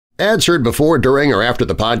Ads heard before, during, or after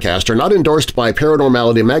the podcast are not endorsed by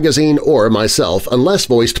Paranormality Magazine or myself unless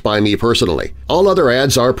voiced by me personally. All other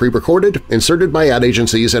ads are pre-recorded, inserted by ad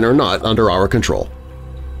agencies, and are not under our control.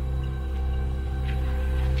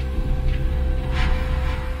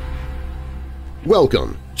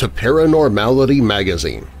 Welcome to Paranormality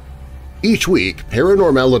Magazine. Each week,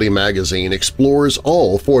 Paranormality Magazine explores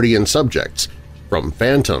all Fortean subjects, from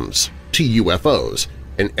phantoms to UFOs,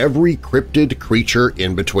 and every cryptid creature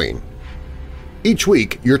in between. Each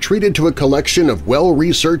week, you're treated to a collection of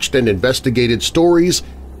well-researched and investigated stories,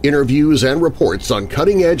 interviews, and reports on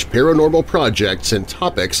cutting-edge paranormal projects and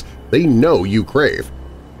topics they know you crave.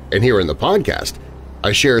 And here in the podcast,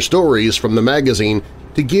 I share stories from the magazine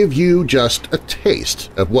to give you just a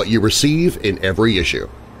taste of what you receive in every issue.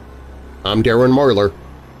 I'm Darren Marlar,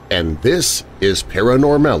 and this is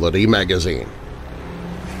Paranormality Magazine.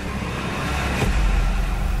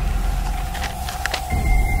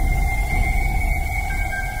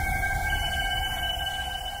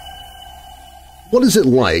 What is it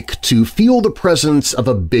like to feel the presence of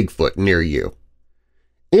a Bigfoot near you?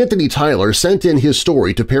 Anthony Tyler sent in his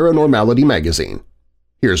story to Paranormality Magazine.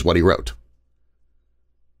 Here's what he wrote.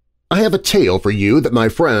 I have a tale for you that my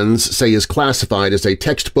friends say is classified as a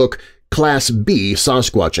textbook Class B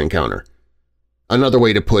Sasquatch encounter. Another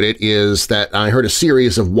way to put it is that I heard a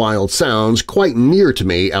series of wild sounds quite near to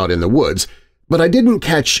me out in the woods, but I didn't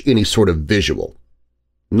catch any sort of visual.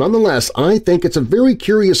 Nonetheless, I think it's a very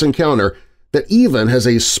curious encounter that even has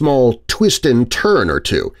a small twist and turn or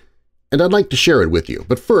two, and I'd like to share it with you.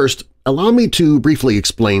 But first, allow me to briefly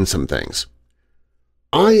explain some things.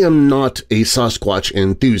 I am not a Sasquatch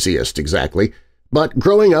enthusiast exactly, but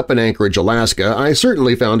growing up in Anchorage, Alaska, I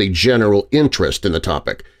certainly found a general interest in the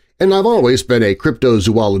topic, and I've always been a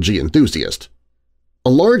cryptozoology enthusiast. A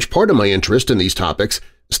large part of my interest in these topics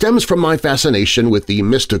stems from my fascination with the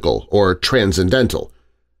mystical or transcendental.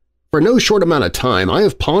 For no short amount of time, I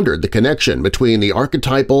have pondered the connection between the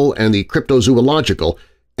archetypal and the cryptozoological,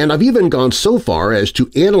 and I've even gone so far as to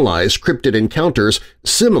analyze cryptid encounters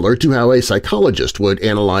similar to how a psychologist would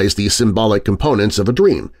analyze the symbolic components of a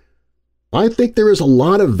dream. I think there is a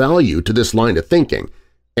lot of value to this line of thinking,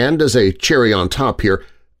 and as a cherry on top here,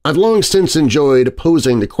 I've long since enjoyed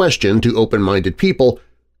posing the question to open-minded people,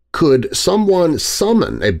 could someone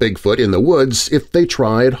summon a Bigfoot in the woods if they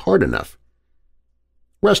tried hard enough?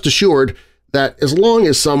 Rest assured that as long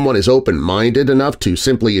as someone is open-minded enough to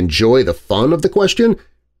simply enjoy the fun of the question,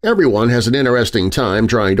 everyone has an interesting time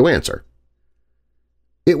trying to answer.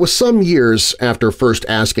 It was some years after first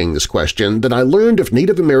asking this question that I learned of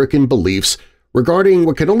Native American beliefs regarding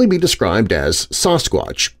what can only be described as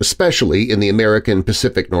Sasquatch, especially in the American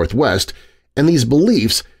Pacific Northwest, and these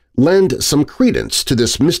beliefs lend some credence to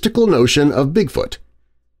this mystical notion of Bigfoot.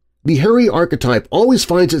 The hairy archetype always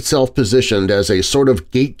finds itself positioned as a sort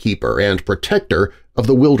of gatekeeper and protector of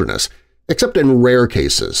the wilderness, except in rare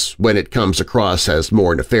cases when it comes across as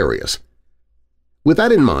more nefarious. With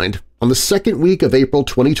that in mind, on the second week of April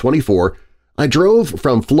 2024, I drove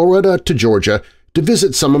from Florida to Georgia to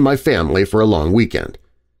visit some of my family for a long weekend.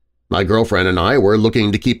 My girlfriend and I were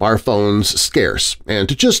looking to keep our phones scarce and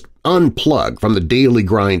to just unplug from the daily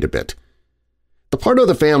grind a bit. The part of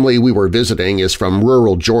the family we were visiting is from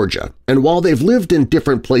rural Georgia, and while they've lived in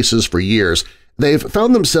different places for years, they've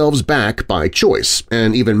found themselves back by choice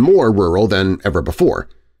and even more rural than ever before.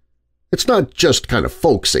 It's not just kind of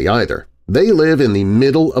folksy either. They live in the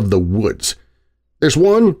middle of the woods. There's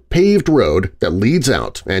one paved road that leads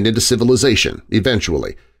out and into civilization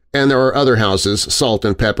eventually, and there are other houses salt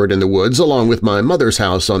and peppered in the woods along with my mother's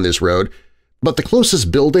house on this road, but the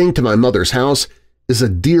closest building to my mother's house is a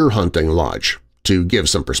deer hunting lodge, to give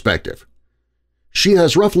some perspective. She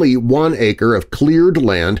has roughly 1 acre of cleared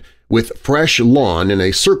land with fresh lawn in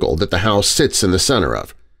a circle that the house sits in the center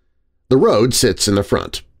of. The road sits in the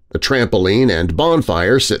front, a trampoline and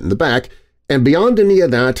bonfire sit in the back, and beyond any of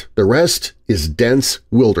that, the rest is dense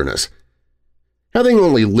wilderness. Having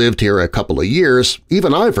only lived here a couple of years,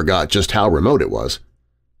 even I forgot just how remote it was.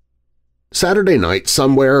 Saturday night,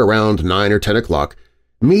 somewhere around 9 or 10 o'clock,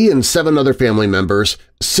 me and 7 other family members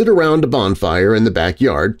sit around a bonfire in the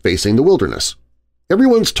backyard facing the wilderness.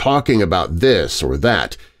 Everyone's talking about this or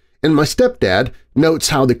that, and my stepdad notes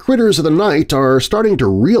how the critters of the night are starting to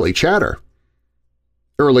really chatter.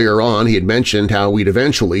 Earlier on, he had mentioned how we'd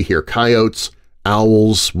eventually hear coyotes,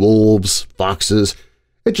 owls, wolves, foxes.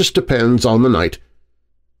 It just depends on the night.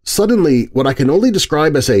 Suddenly, what I can only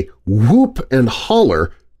describe as a whoop and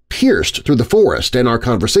holler pierced through the forest and our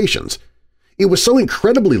conversations. It was so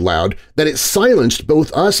incredibly loud that it silenced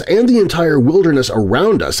both us and the entire wilderness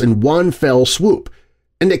around us in one fell swoop,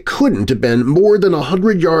 and it couldn't have been more than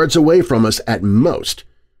 100 yards away from us at most.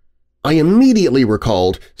 I immediately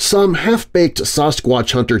recalled some half-baked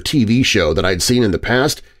Sasquatch Hunter TV show that I'd seen in the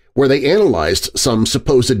past where they analyzed some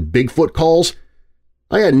supposed Bigfoot calls.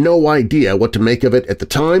 I had no idea what to make of it at the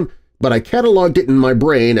time, but I cataloged it in my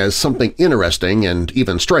brain as something interesting and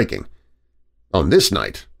even striking. On this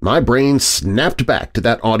night, my brain snapped back to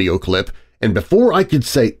that audio clip, and before I could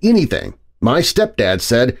say anything, my stepdad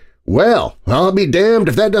said, "Well, I'll be damned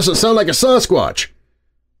if that doesn't sound like a Sasquatch."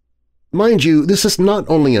 Mind you, this is not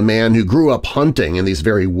only a man who grew up hunting in these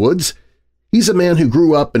very woods. He's a man who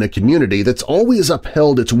grew up in a community that's always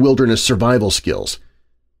upheld its wilderness survival skills.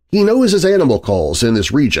 He knows his animal calls in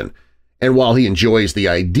this region, and while he enjoys the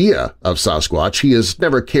idea of Sasquatch, he has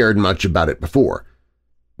never cared much about it before.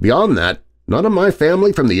 Beyond that, none of my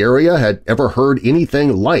family from the area had ever heard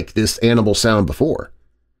anything like this animal sound before.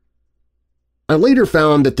 I later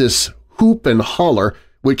found that this hoop and holler,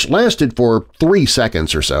 which lasted for 3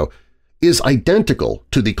 seconds or so, is identical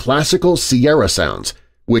to the classical Sierra sounds,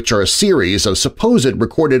 which are a series of supposed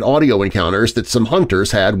recorded audio encounters that some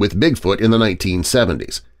hunters had with Bigfoot in the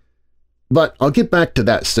 1970s. But I'll get back to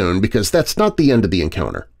that soon because that's not the end of the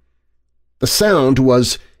encounter. The sound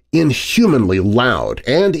was inhumanly loud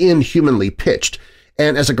and inhumanly pitched,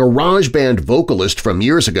 and as a garage band vocalist from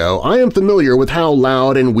years ago, I am familiar with how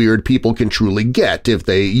loud and weird people can truly get if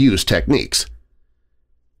they use techniques.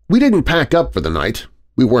 We didn't pack up for the night.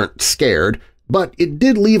 We weren't scared, but it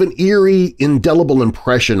did leave an eerie, indelible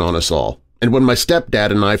impression on us all, and when my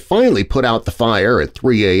stepdad and I finally put out the fire at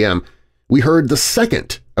 3 a.m., we heard the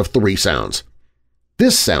second of 3 sounds.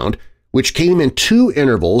 This sound, which came in 2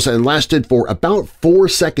 intervals and lasted for about 4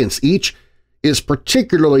 seconds each, is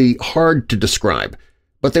particularly hard to describe,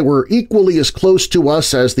 but they were equally as close to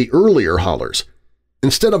us as the earlier hollers.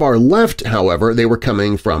 Instead of our left, however, they were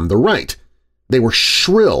coming from the right. They were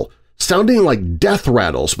shrill, sounding like death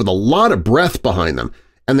rattles with a lot of breath behind them,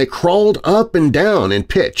 and they crawled up and down in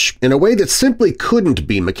pitch in a way that simply couldn't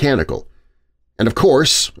be mechanical. And of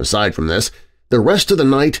course, aside from this, the rest of the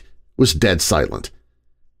night was dead silent.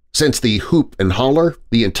 Since the hoop and holler,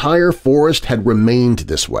 the entire forest had remained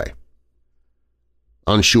this way.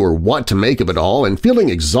 Unsure what to make of it all and feeling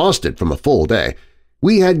exhausted from a full day,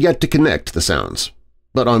 we had yet to connect the sounds.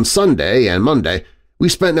 But on Sunday and Monday, we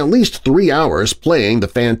spent at least 3 hours playing the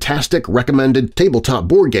fantastic recommended tabletop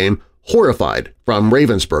board game Horrified from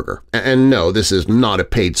Ravensburger. And no, this is not a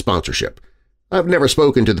paid sponsorship. I've never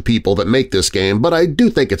spoken to the people that make this game, but I do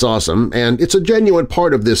think it's awesome, and it's a genuine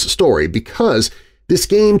part of this story because this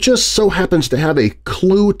game just so happens to have a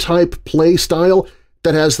Clue-type play style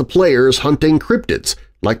that has the players hunting cryptids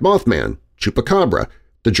like Mothman, Chupacabra,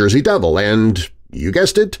 the Jersey Devil, and, you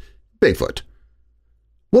guessed it, Bigfoot.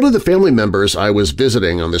 One of the family members I was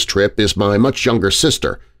visiting on this trip is my much younger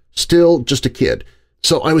sister, still just a kid,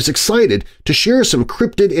 so I was excited to share some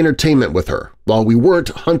cryptid entertainment with her. While we weren't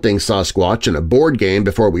hunting Sasquatch in a board game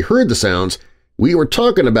before we heard the sounds, we were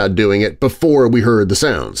talking about doing it before we heard the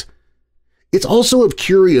sounds. It's also of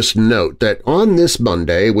curious note that on this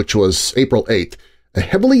Monday, which was April 8th, a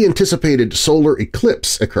heavily anticipated solar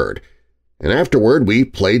eclipse occurred, and afterward we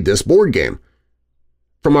played this board game.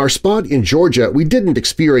 From our spot in Georgia, we didn't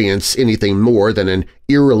experience anything more than an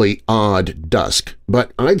eerily odd dusk,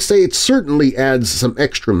 but I'd say it certainly adds some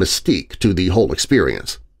extra mystique to the whole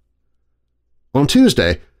experience. On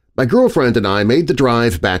Tuesday, my girlfriend and I made the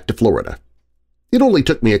drive back to Florida. It only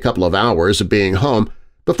took me a couple of hours of being home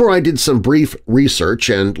before I did some brief research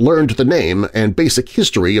and learned the name and basic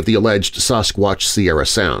history of the alleged Sasquatch Sierra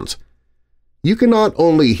sounds. You can not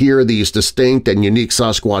only hear these distinct and unique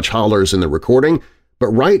Sasquatch hollers in the recording, but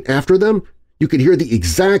right after them, you could hear the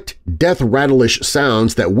exact death-rattle-ish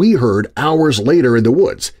sounds that we heard hours later in the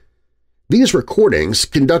woods. These recordings,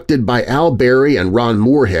 conducted by Al Berry and Ron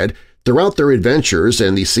Moorhead throughout their adventures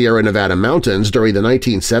in the Sierra Nevada mountains during the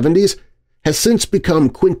 1970s, has since become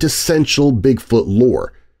quintessential Bigfoot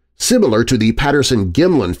lore, similar to the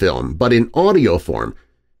Patterson-Gimlin film but in audio form,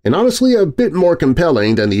 and honestly a bit more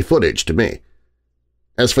compelling than the footage to me.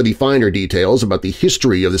 As for the finer details about the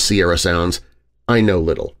history of the Sierra sounds, I know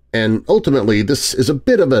little, and ultimately this is a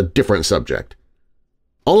bit of a different subject.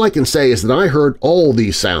 All I can say is that I heard all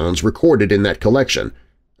these sounds recorded in that collection,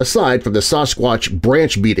 aside from the Sasquatch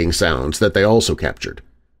branch-beating sounds that they also captured.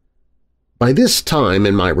 By this time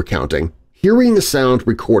in my recounting, hearing the sound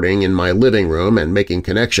recording in my living room and making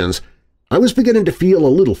connections, I was beginning to feel a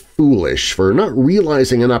little foolish for not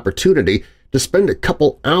realizing an opportunity to spend a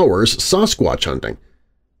couple hours Sasquatch hunting.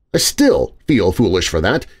 I still feel foolish for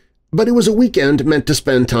that, but it was a weekend meant to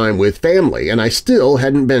spend time with family, and I still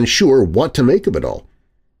hadn't been sure what to make of it all.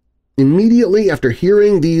 Immediately after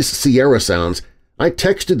hearing these Sierra sounds, I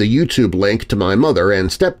texted the YouTube link to my mother and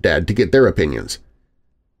stepdad to get their opinions.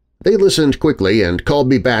 They listened quickly and called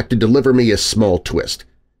me back to deliver me a small twist.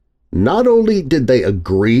 Not only did they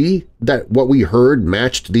agree that what we heard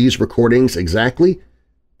matched these recordings exactly,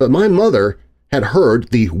 but my mother had heard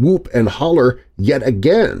the whoop and holler yet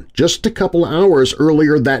again just a couple hours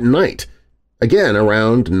earlier that night, again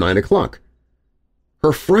around 9 o'clock.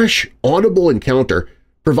 Her fresh, audible encounter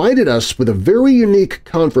provided us with a very unique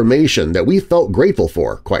confirmation that we felt grateful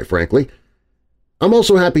for, quite frankly. I'm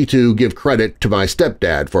also happy to give credit to my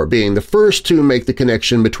stepdad for being the first to make the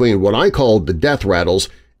connection between what I called the death rattles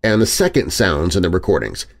and the second sounds in the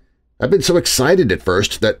recordings. I've been so excited at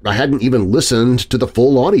first that I hadn't even listened to the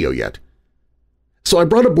full audio yet. So I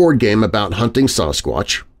brought a board game about hunting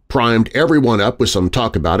Sasquatch, primed everyone up with some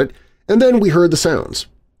talk about it, and then we heard the sounds.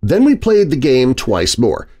 Then we played the game twice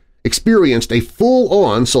more, experienced a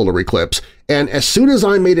full-on solar eclipse, and as soon as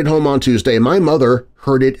I made it home on Tuesday, my mother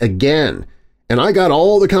heard it again, and I got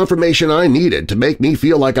all the confirmation I needed to make me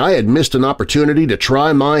feel like I had missed an opportunity to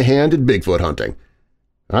try my hand at Bigfoot hunting.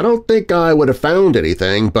 I don't think I would have found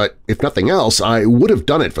anything, but if nothing else, I would have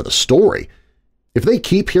done it for the story. If they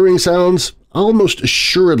keep hearing sounds, I'll most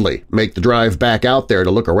assuredly make the drive back out there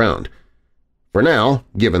to look around. For now,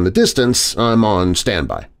 given the distance, I'm on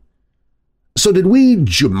standby. So did we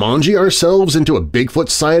Jumanji ourselves into a Bigfoot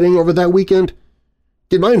sighting over that weekend?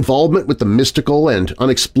 Did my involvement with the mystical and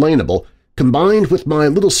unexplainable, combined with my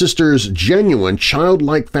little sister's genuine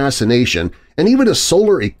childlike fascination and even a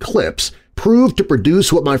solar eclipse, prove to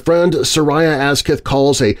produce what my friend Soraya Asketh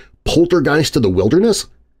calls a poltergeist of the wilderness?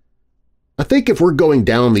 I think if we're going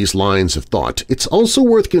down these lines of thought, it's also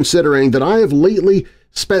worth considering that I have lately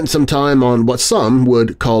spent some time on what some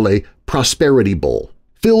would call a prosperity bowl,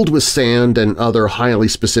 filled with sand and other highly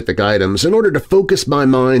specific items in order to focus my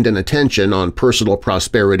mind and attention on personal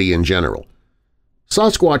prosperity in general.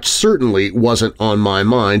 Sasquatch certainly wasn't on my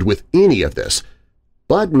mind with any of this,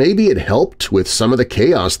 but maybe it helped with some of the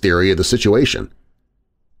chaos theory of the situation.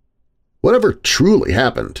 Whatever truly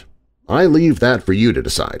happened, I leave that for you to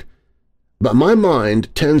decide. But my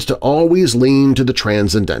mind tends to always lean to the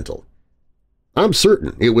transcendental. I'm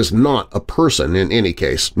certain it was not a person in any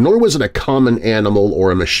case, nor was it a common animal or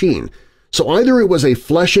a machine, so either it was a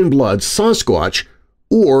flesh-and-blood Sasquatch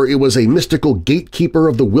or it was a mystical gatekeeper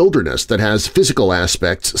of the wilderness that has physical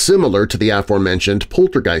aspects similar to the aforementioned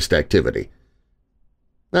poltergeist activity.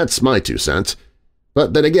 That's my 2 cents,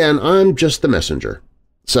 but then again, I'm just the messenger.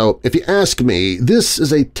 So if you ask me, this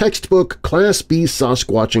is a textbook Class B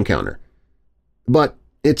Sasquatch encounter. But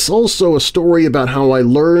it's also a story about how I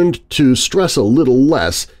learned to stress a little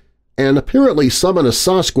less and apparently summon a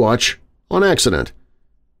Sasquatch on accident.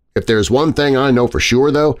 If there's one thing I know for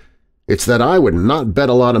sure, though, it's that I would not bet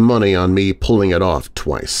a lot of money on me pulling it off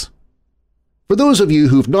twice. For those of you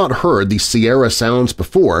who've not heard the Sierra sounds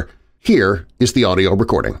before, here is the audio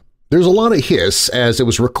recording. There's a lot of hiss as it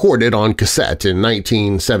was recorded on cassette in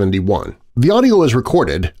 1971. The audio is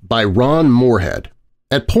recorded by Ron Moorhead.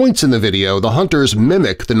 At points in the video, the hunters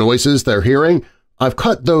mimic the noises they're hearing. I've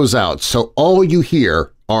cut those out, so all you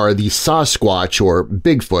hear are the Sasquatch or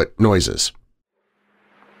Bigfoot noises.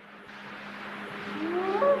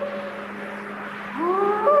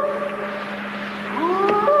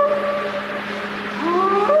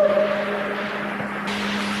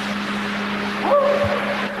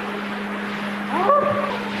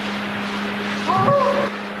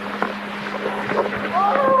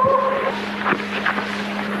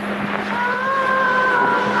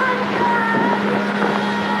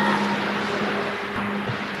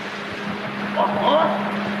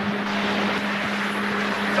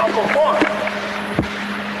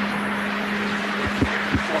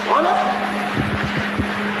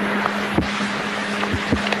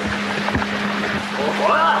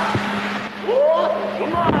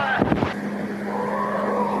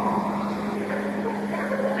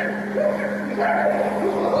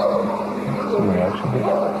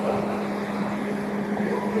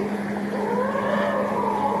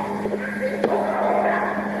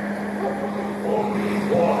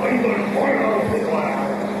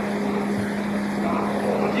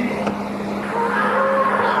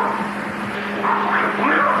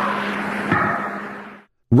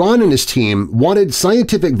 Ron and his team wanted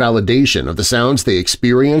scientific validation of the sounds they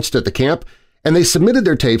experienced at the camp, and they submitted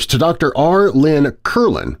their tapes to Dr. R. Lynn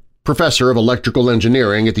Curlin, professor of electrical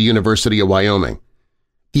engineering at the University of Wyoming.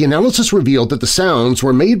 The analysis revealed that the sounds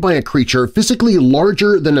were made by a creature physically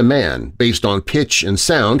larger than a man based on pitch and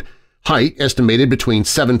sound, height estimated between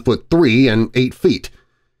 7'3" and 8 feet.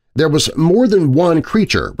 There was more than one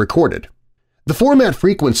creature recorded. The format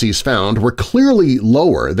frequencies found were clearly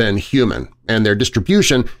lower than human, and their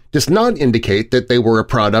distribution does not indicate that they were a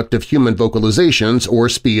product of human vocalizations or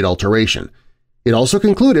speed alteration. It also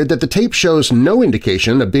concluded that the tape shows no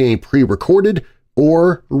indication of being pre-recorded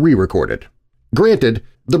or re-recorded. Granted,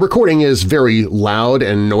 the recording is very loud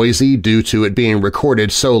and noisy due to it being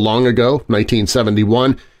recorded so long ago,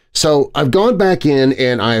 1971, so I've gone back in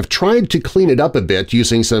and I've tried to clean it up a bit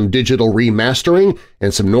using some digital remastering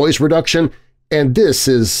and some noise reduction, and this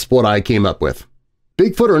is what I came up with.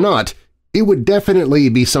 Bigfoot or not, it would definitely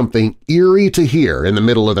be something eerie to hear in the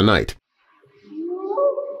middle of the night.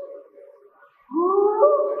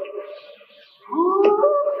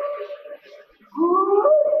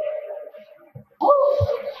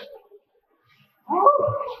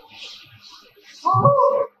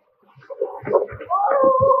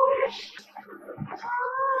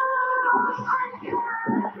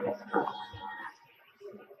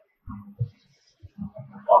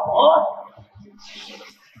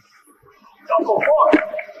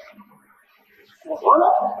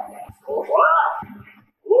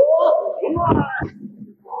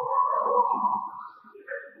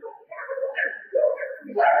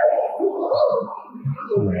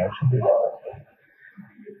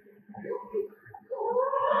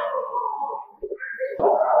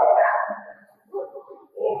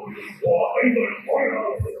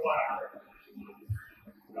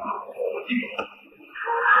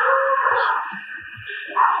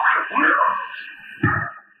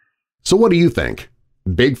 So what do you think?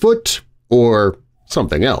 Bigfoot or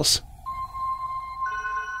something else?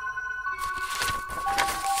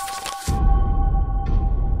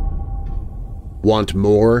 Want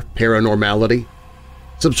more paranormality?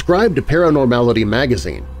 Subscribe to Paranormality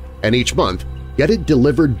Magazine, and each month get it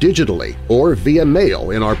delivered digitally or via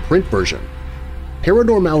mail in our print version.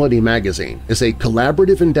 Paranormality Magazine is a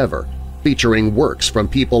collaborative endeavor featuring works from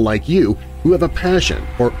people like you who have a passion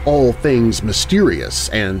for all things mysterious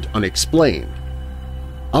and unexplained.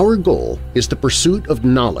 Our goal is the pursuit of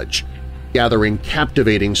knowledge, gathering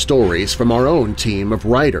captivating stories from our own team of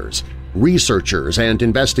writers, researchers, and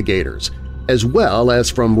investigators, as well as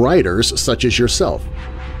from writers such as yourself.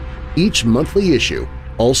 Each monthly issue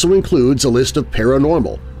also includes a list of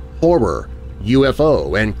paranormal, horror,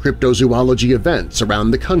 UFO, and cryptozoology events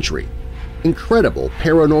around the country, incredible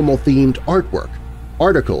paranormal-themed artwork,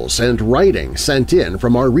 articles and writing sent in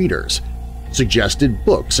from our readers, suggested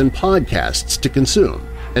books and podcasts to consume,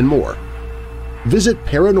 and more. Visit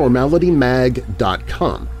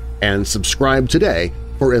ParanormalityMag.com and subscribe today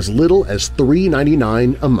for as little as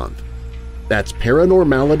 $3.99 a month. That's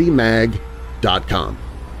ParanormalityMag.com.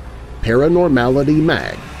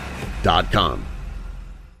 ParanormalityMag.com.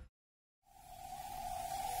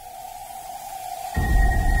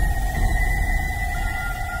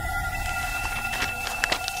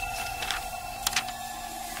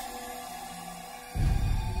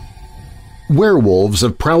 Werewolves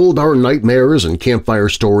have prowled our nightmares and campfire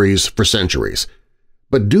stories for centuries.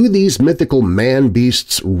 But do these mythical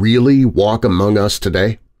man-beasts really walk among us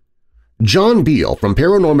today? John Beal from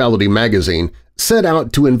Paranormality Magazine set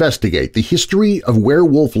out to investigate the history of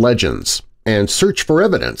werewolf legends and search for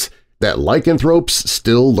evidence that lycanthropes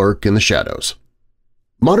still lurk in the shadows.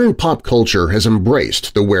 Modern pop culture has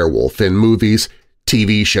embraced the werewolf in movies,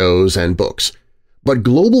 TV shows, and books, but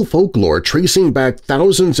global folklore tracing back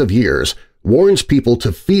thousands of years warns people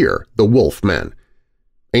to fear the wolf men.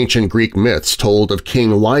 Ancient Greek myths told of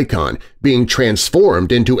King Lycaon being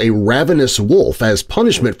transformed into a ravenous wolf as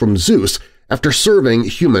punishment from Zeus after serving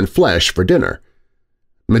human flesh for dinner.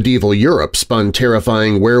 Medieval Europe spun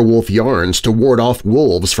terrifying werewolf yarns to ward off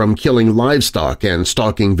wolves from killing livestock and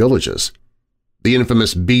stalking villages. The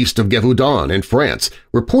infamous Beast of Gévaudan in France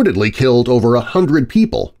reportedly killed over 100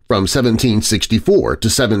 people from 1764 to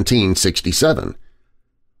 1767.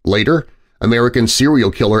 Later, American serial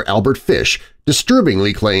killer Albert Fish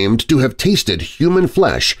disturbingly claimed to have tasted human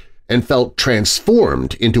flesh and felt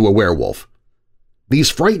transformed into a werewolf. These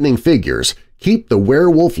frightening figures keep the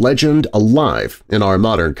werewolf legend alive in our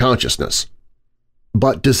modern consciousness.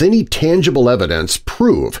 But does any tangible evidence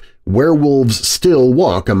prove werewolves still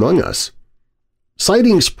walk among us?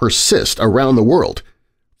 Sightings persist around the world,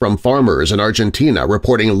 from farmers in Argentina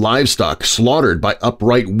reporting livestock slaughtered by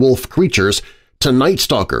upright wolf creatures to night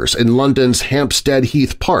stalkers in London's Hampstead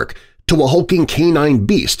Heath Park to a hulking canine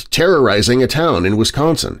beast terrorizing a town in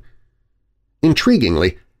Wisconsin.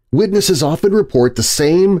 Intriguingly, witnesses often report the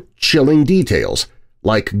same chilling details,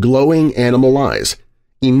 like glowing animal eyes,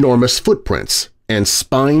 enormous footprints, and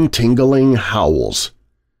spine-tingling howls.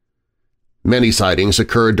 Many sightings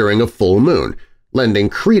occurred during a full moon, lending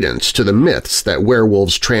credence to the myths that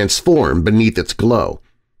werewolves transform beneath its glow.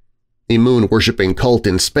 A moon-worshipping cult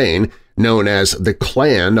in Spain, known as the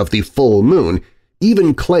Clan of the Full Moon,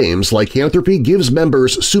 even claims lycanthropy gives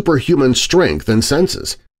members superhuman strength and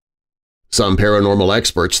senses. Some paranormal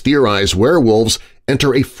experts theorize werewolves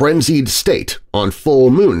enter a frenzied state on full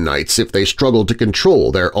moon nights if they struggle to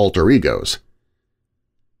control their alter egos.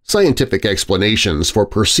 Scientific explanations for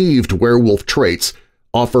perceived werewolf traits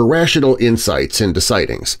offer rational insights into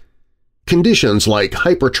sightings. Conditions like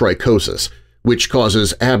hypertrichosis, which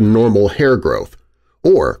causes abnormal hair growth,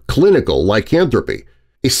 or clinical lycanthropy,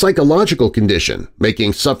 a psychological condition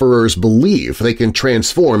making sufferers believe they can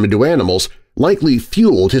transform into animals, likely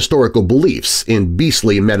fueled historical beliefs in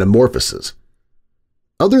beastly metamorphoses.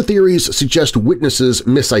 Other theories suggest witnesses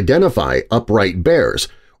misidentify upright bears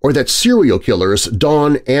or that serial killers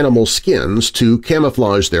don animal skins to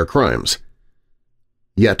camouflage their crimes.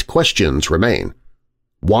 Yet questions remain.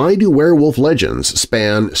 Why do werewolf legends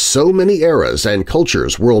span so many eras and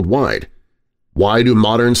cultures worldwide? Why do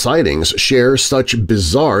modern sightings share such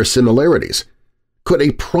bizarre similarities? Could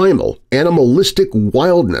a primal, animalistic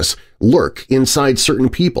wildness lurk inside certain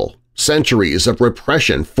people, centuries of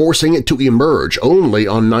repression forcing it to emerge only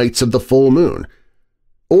on nights of the full moon?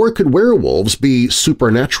 Or could werewolves be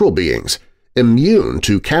supernatural beings, immune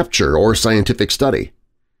to capture or scientific study?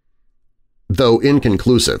 Though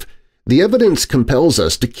inconclusive, the evidence compels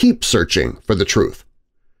us to keep searching for the truth.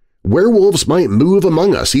 Werewolves might move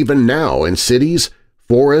among us even now in cities,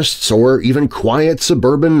 forests, or even quiet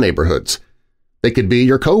suburban neighborhoods. They could be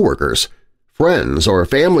your coworkers, friends, or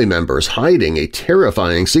family members hiding a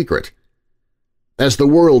terrifying secret. As the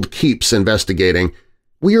world keeps investigating,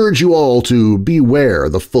 we urge you all to beware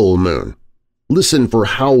the full moon, listen for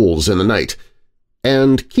howls in the night,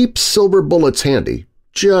 and keep silver bullets handy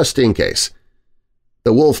just in case.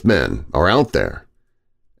 The wolfmen are out there,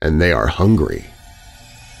 and they are hungry.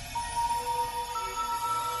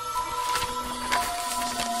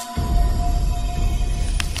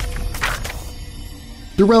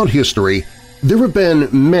 Throughout history, there have been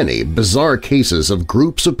many bizarre cases of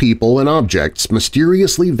groups of people and objects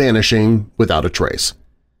mysteriously vanishing without a trace.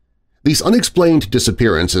 These unexplained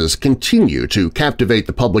disappearances continue to captivate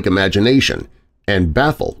the public imagination and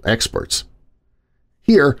baffle experts.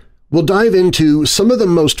 Here, we'll dive into some of the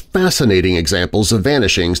most fascinating examples of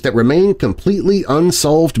vanishings that remain completely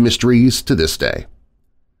unsolved mysteries to this day.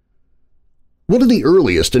 One of the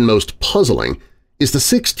earliest and most puzzling is the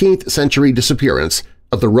 16th century disappearance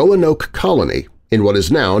of the Roanoke colony in what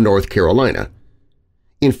is now North Carolina.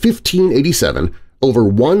 In 1587, over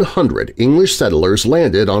 100 English settlers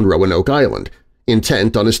landed on Roanoke Island,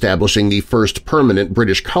 intent on establishing the first permanent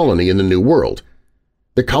British colony in the New World.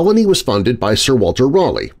 The colony was funded by Sir Walter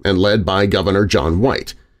Raleigh and led by Governor John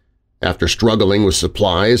White. After struggling with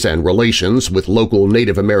supplies and relations with local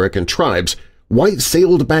Native American tribes, White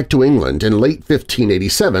sailed back to England in late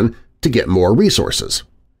 1587 to get more resources.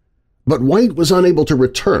 But White was unable to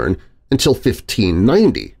return until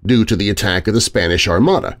 1590 due to the attack of the Spanish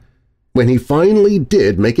Armada. When he finally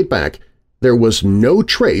did make it back, there was no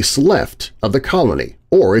trace left of the colony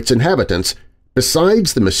or its inhabitants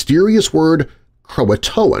besides the mysterious word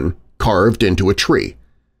Croatoan carved into a tree.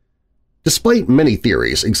 Despite many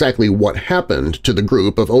theories, exactly what happened to the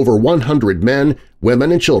group of over 100 men,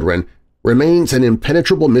 women, and children remains an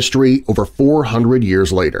impenetrable mystery over 400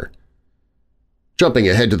 years later. Jumping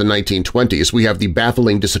ahead to the 1920s, we have the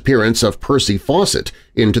baffling disappearance of Percy Fawcett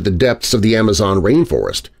into the depths of the Amazon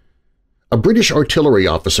rainforest. A British artillery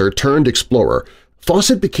officer turned explorer,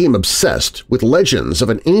 Fawcett became obsessed with legends of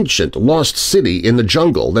an ancient lost city in the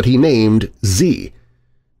jungle that he named Z.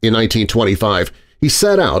 In 1925, he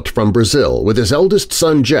set out from Brazil with his eldest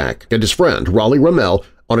son Jack and his friend Raleigh Ramel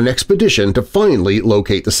on an expedition to finally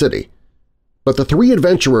locate the city. But the three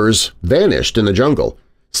adventurers vanished in the jungle,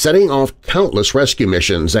 setting off countless rescue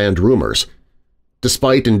missions and rumors.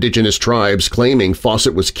 Despite indigenous tribes claiming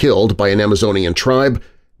Fawcett was killed by an Amazonian tribe,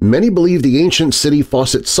 many believe the ancient city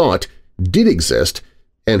Fawcett sought did exist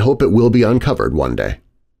and hope it will be uncovered one day.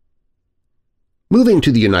 Moving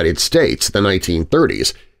to the United States, the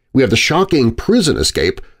 1930s, we have the shocking prison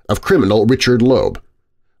escape of criminal Richard Loeb.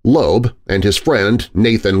 Loeb and his friend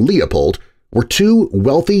Nathan Leopold were two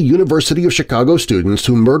wealthy University of Chicago students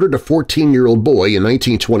who murdered a 14-year-old boy in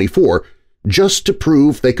 1924 just to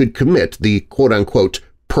prove they could commit the quote-unquote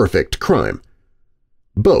perfect crime.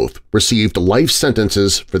 Both received life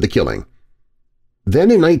sentences for the killing.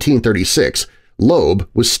 Then in 1936, Loeb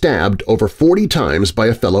was stabbed over 40 times by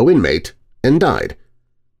a fellow inmate and died.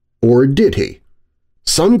 Or did he?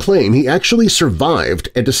 Some claim he actually survived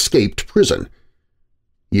and escaped prison.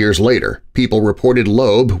 Years later, people reported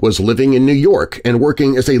Loeb was living in New York and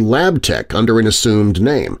working as a lab tech under an assumed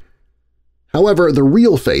name. However, the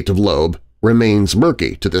real fate of Loeb remains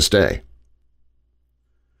murky to this day.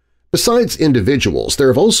 Besides individuals, there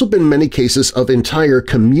have also been many cases of entire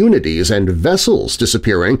communities and vessels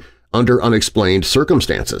disappearing under unexplained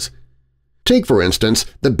circumstances. Take, for instance,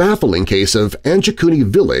 the baffling case of Anjikuni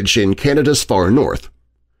Village in Canada's far north.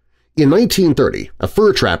 In 1930, a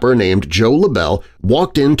fur trapper named Joe LaBelle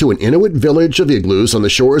walked into an Inuit village of igloos on the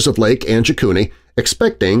shores of Lake Anjikuni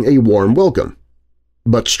expecting a warm welcome.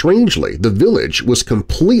 But strangely, the village was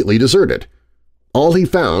completely deserted. All he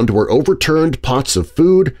found were overturned pots of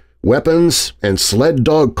food, weapons, and sled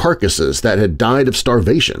dog carcasses that had died of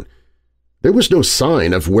starvation. There was no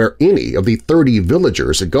sign of where any of the 30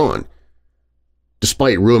 villagers had gone.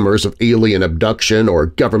 Despite rumors of alien abduction or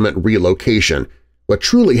government relocation, what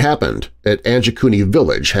truly happened at Anjikuni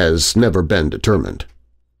Village has never been determined.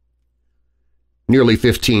 Nearly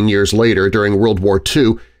 15 years later, during World War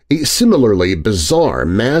II, a similarly bizarre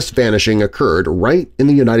mass vanishing occurred right in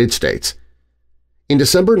the United States. In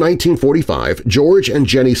December 1945, George and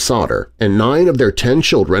Jenny Sauter and 9 of their 10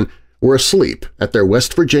 children were asleep at their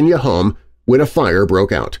West Virginia home when a fire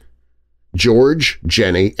broke out. George,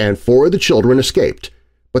 Jenny, and 4 of the children escaped,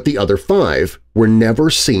 but the other 5 were never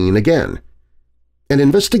seen again. An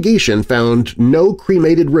investigation found no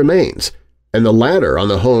cremated remains, and the ladder on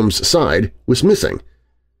the home's side was missing.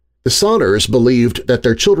 The Sauters believed that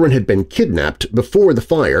their children had been kidnapped before the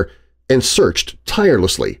fire and searched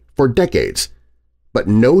tirelessly for decades, but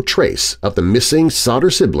no trace of the missing Sauter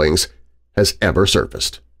siblings has ever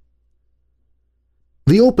surfaced.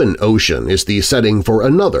 The open ocean is the setting for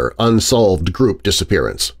another unsolved group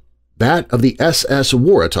disappearance, that of the SS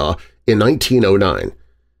Waratah in 1909.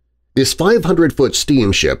 This 500-foot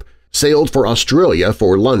steamship sailed for Australia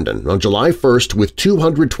for London on July 1st with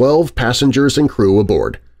 212 passengers and crew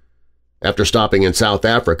aboard. After stopping in South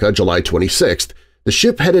Africa July 26th, the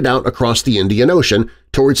ship headed out across the Indian Ocean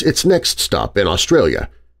towards its next stop in Australia,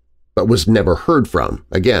 but was never heard from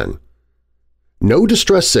again. No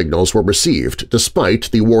distress signals were received despite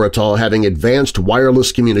the Waratah having advanced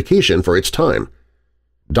wireless communication for its time.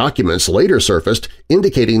 Documents later surfaced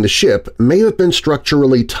indicating the ship may have been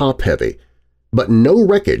structurally top-heavy, but no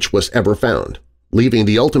wreckage was ever found, leaving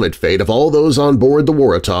the ultimate fate of all those on board the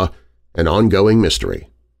Waratah an ongoing mystery.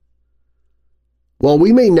 While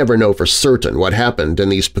we may never know for certain what happened in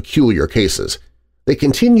these peculiar cases, they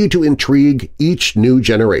continue to intrigue each new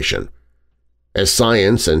generation. As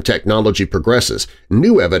science and technology progresses,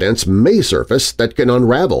 new evidence may surface that can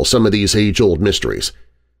unravel some of these age-old mysteries.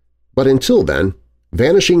 But until then,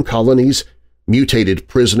 vanishing colonies, mutated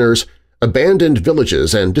prisoners, abandoned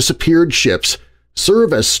villages, and disappeared ships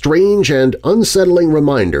serve as strange and unsettling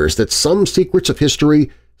reminders that some secrets of history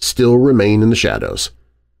still remain in the shadows.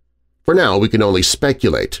 For now, we can only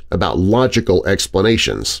speculate about logical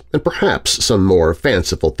explanations and perhaps some more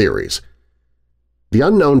fanciful theories. The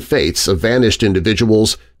unknown fates of vanished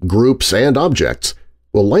individuals, groups, and objects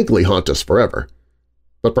will likely haunt us forever.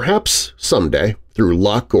 But perhaps someday, through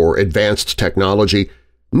luck or advanced technology,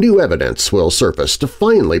 new evidence will surface to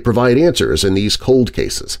finally provide answers in these cold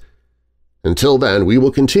cases. Until then, we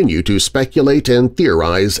will continue to speculate and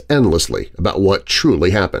theorize endlessly about what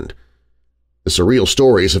truly happened. The surreal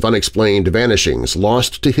stories of unexplained vanishings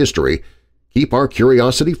lost to history keep our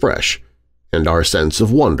curiosity fresh and our sense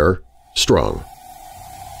of wonder strong.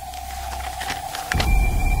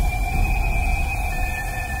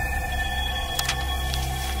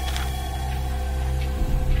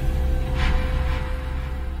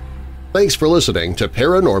 Thanks for listening to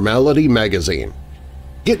Paranormality Magazine.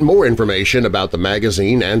 Get more information about the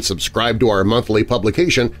magazine and subscribe to our monthly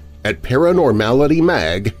publication at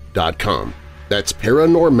paranormalitymag.com. That's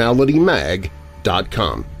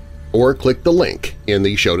paranormalitymag.com, or click the link in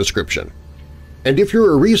the show description. And if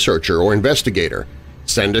you're a researcher or investigator,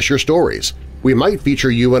 send us your stories. We might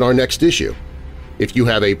feature you in our next issue. If you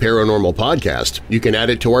have a paranormal podcast, you can add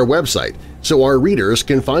it to our website so our readers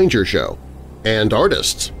can find your show. And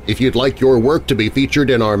artists, if you'd like your work to be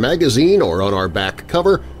featured in our magazine or on our back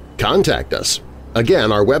cover, contact us.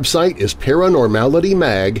 Again, our website is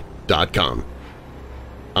paranormalitymag.com.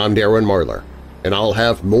 I'm Darren Marlar, and I'll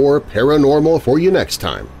have more paranormal for you next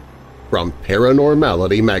time from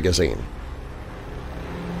Paranormality Magazine.